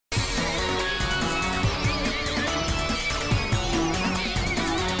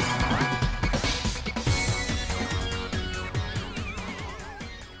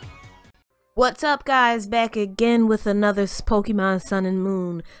What's up, guys? Back again with another Pokemon Sun and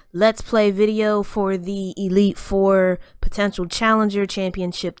Moon Let's Play video for the Elite Four Potential Challenger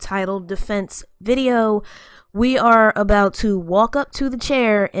Championship title defense video. We are about to walk up to the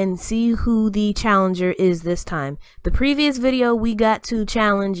chair and see who the challenger is this time. The previous video we got to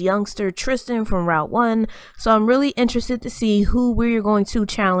challenge youngster Tristan from Route 1, so I'm really interested to see who we're going to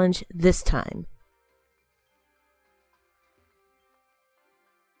challenge this time.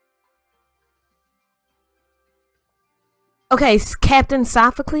 Okay, Captain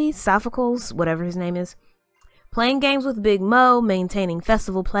Sophocles, whatever his name is. Playing games with Big Mo, maintaining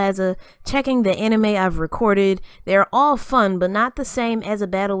Festival Plaza, checking the anime I've recorded. They're all fun, but not the same as a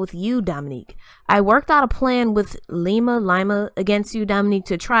battle with you, Dominique. I worked out a plan with Lima against you, Dominique,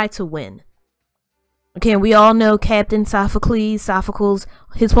 to try to win. Okay, we all know Captain Sophocles,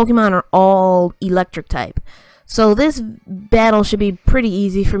 his Pokemon are all electric type. So this battle should be pretty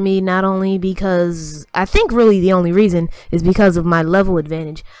easy for me, not only because I think really the only reason is because of my level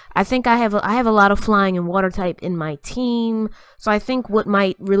advantage. I think I have a lot of flying and water type in my team, so I think what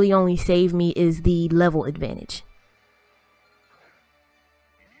might really only save me is the level advantage.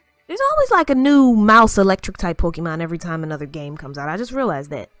 There's always like a new mouse electric type Pokemon every time another game comes out. I just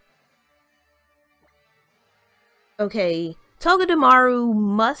realized that. Okay. Togedemaru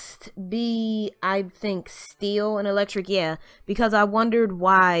must be, I think, steel and electric, yeah, because I wondered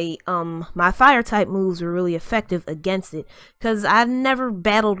why my fire type moves were really effective against it, because I've never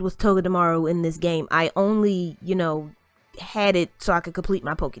battled with Togedemaru in this game. I only, had it so I could complete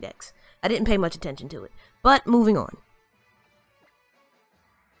my Pokédex. I didn't pay much attention to it, but moving on.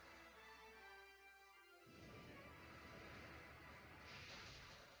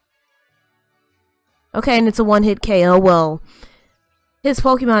 Okay, and it's a one-hit KO. Well, his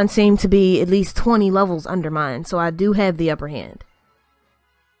Pokemon seem to be at least 20 levels under mine, so I do have the upper hand.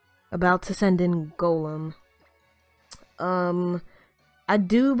 About to send in Golem. I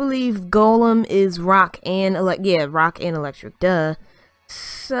do believe Golem is rock and electric, duh.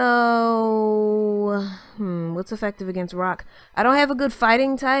 So, what's effective against rock? I don't have a good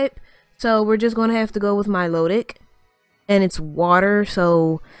fighting type, so we're just gonna have to go with Milotic. And it's water,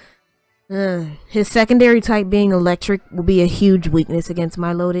 so his secondary type being electric will be a huge weakness against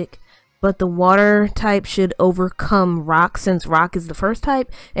Milotic, but the water type should overcome rock since rock is the first type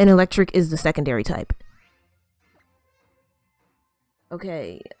and electric is the secondary type.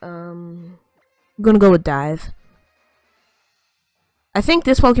 Okay, I'm gonna go with Dive. I think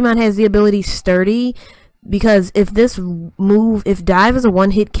this Pokemon has the ability Sturdy, because if Dive is a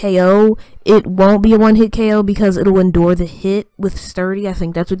one-hit KO, it won't be a one-hit KO because it'll endure the hit with Sturdy. I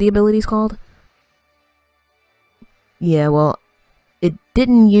think that's what the ability's called. Yeah, well, it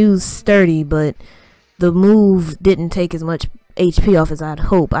didn't use Sturdy, but the move didn't take as much HP off as I'd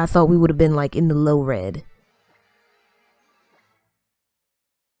hope. I thought we would have been, like, in the low red.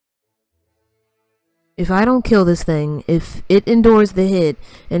 If I don't kill this thing, if it endures the hit,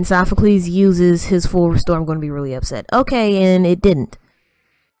 and Sophocles uses his full restore, I'm going to be really upset. Okay, and it didn't.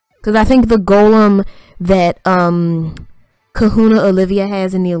 Because I think the Golem that Kahuna Olivia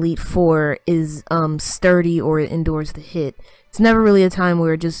has in the Elite Four is sturdy or it endures the hit. It's never really a time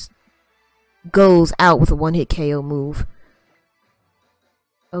where it just goes out with a one-hit KO move.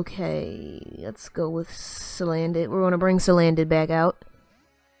 Okay, let's go with Salandit. We're going to bring Salandit back out.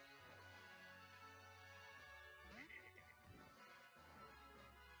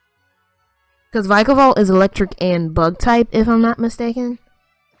 Because Vikavolt is electric and bug type, if I'm not mistaken.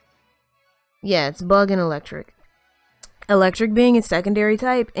 Yeah, it's bug and electric. Electric being its secondary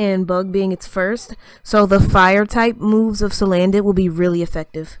type, and bug being its first. So the fire type moves of Salandit will be really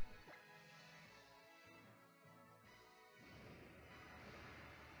effective.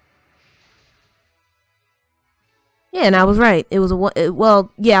 Yeah, and I was right. It was I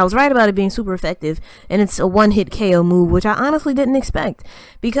was right about it being super effective, and it's a one-hit KO move, which I honestly didn't expect,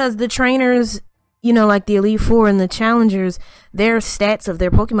 because the trainers, like the Elite Four and the Challengers, their stats of their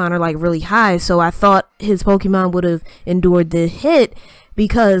Pokemon are like really high, so I thought his Pokemon would have endured the hit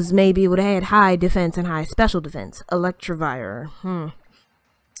because maybe it would have had high defense and high special defense. Electivire.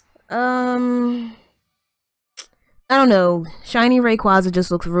 I don't know. Shiny Rayquaza just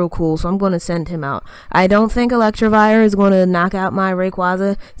looks real cool, so I'm going to send him out. I don't think Electivire is going to knock out my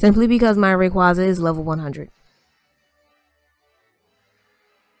Rayquaza, simply because my Rayquaza is level 100.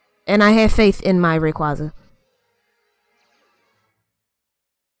 And I have faith in my Rayquaza.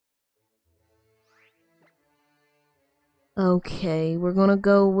 Okay, we're going to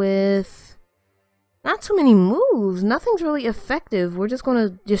go with not too many moves. Nothing's really effective. We're just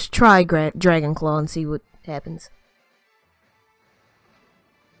going to try Dragon Claw and see what happens.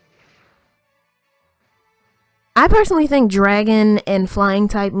 I personally think dragon and flying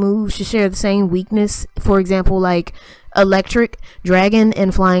type moves should share the same weakness. For example, like electric, dragon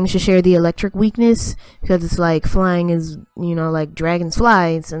and flying should share the electric weakness, because it's like flying is, you know, like dragons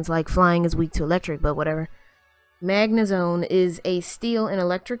fly, since like flying is weak to electric, but whatever. Magnezone is a steel and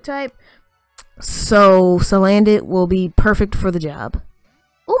electric type, so Salandit will be perfect for the job.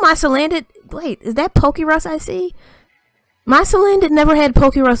 Oh, my Salandit, wait, is that Pokerus I see? My Salandit never had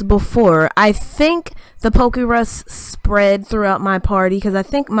Pokerus before. I think the Pokerus spread throughout my party, because I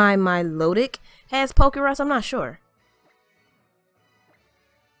think my Milotic has Pokerus. I'm not sure.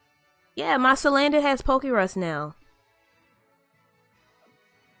 Yeah, my Salandit has Pokerus now.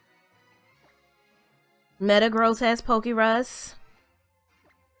 Metagross has Pokerus.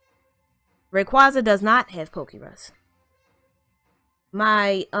 Rayquaza does not have Pokerus.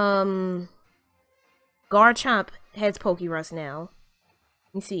 My Garchomp has Pokerus now.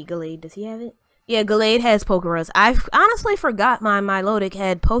 Let me see, Gallade, does he have it? Yeah, Gallade has Pokerus. I honestly forgot my Milotic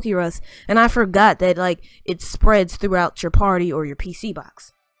had Pokerus, and I forgot that, like, it spreads throughout your party or your PC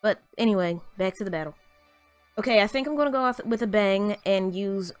box. But anyway, back to the battle. Okay, I think I'm gonna go off with a bang and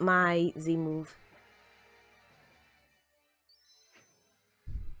use my Z move.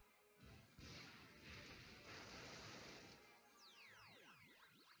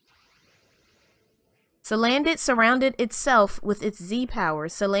 Salandit surrounded itself with its Z power.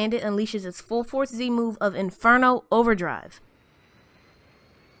 Salandit unleashes its full force Z move of Inferno Overdrive.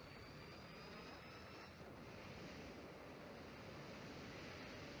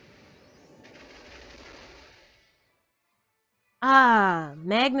 Ah,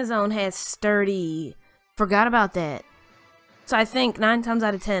 Magnezone has Sturdy. Forgot about that. So I think 9 times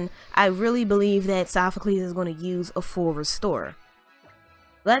out of 10, I really believe that Sophocles is going to use a full restore.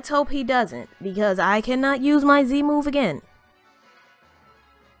 Let's hope he doesn't, because I cannot use my Z move again.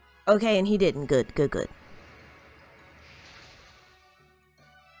 Okay, and he didn't. Good, good, good.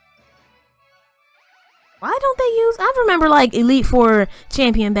 Why don't they use... I remember, like, Elite Four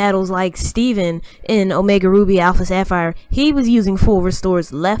champion battles like Steven in Omega Ruby Alpha Sapphire. He was using full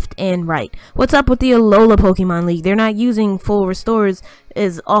restores left and right. What's up with the Alola Pokemon League? They're not using full restores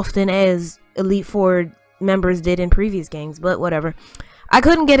as often as Elite Four members did in previous games, but whatever. I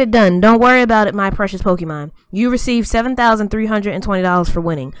couldn't get it done. Don't worry about it, my precious Pokemon. You received $7,320 for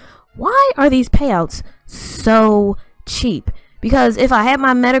winning. Why are these payouts so cheap? Because if I had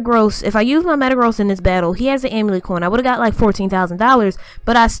my Metagross, if I used my Metagross in this battle, he has the Amulet Coin. I would have got like $14,000,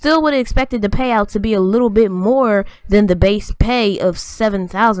 but I still would have expected the payout to be a little bit more than the base pay of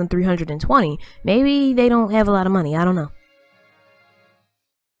 $7,320. Maybe they don't have a lot of money. I don't know.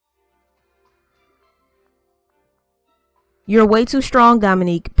 You're way too strong,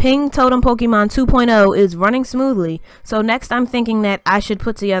 Dominique. Ping Totem Pokemon 2.0 is running smoothly, so next I'm thinking that I should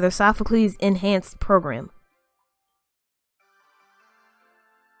put together Sophocles' enhanced program.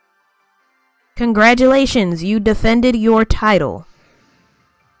 Congratulations, you defended your title.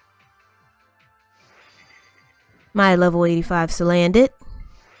 My level 85 Salandit.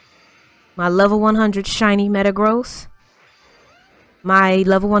 My level 100 Shiny Metagross. My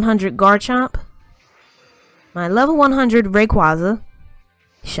level 100 Garchomp. My level 100 Rayquaza.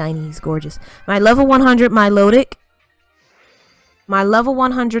 Shiny, he's gorgeous. My level 100 Milotic. My level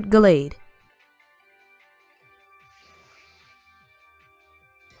 100 Gallade.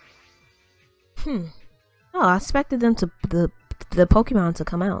 Oh, I expected them to the Pokemon to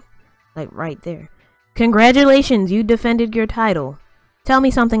come out. Like right there. Congratulations, you defended your title. Tell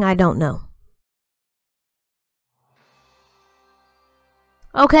me something I don't know.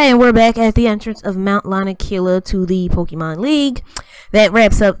 Okay, and we're back at the entrance of Mount Lanakila to the Pokemon League. That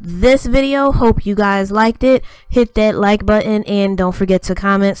wraps up this video. Hope you guys liked it. Hit that like button and don't forget to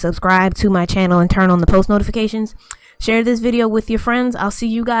comment, subscribe to my channel, and turn on the post notifications. Share this video with your friends. I'll see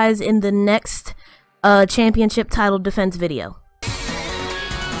you guys in the next championship title defense video.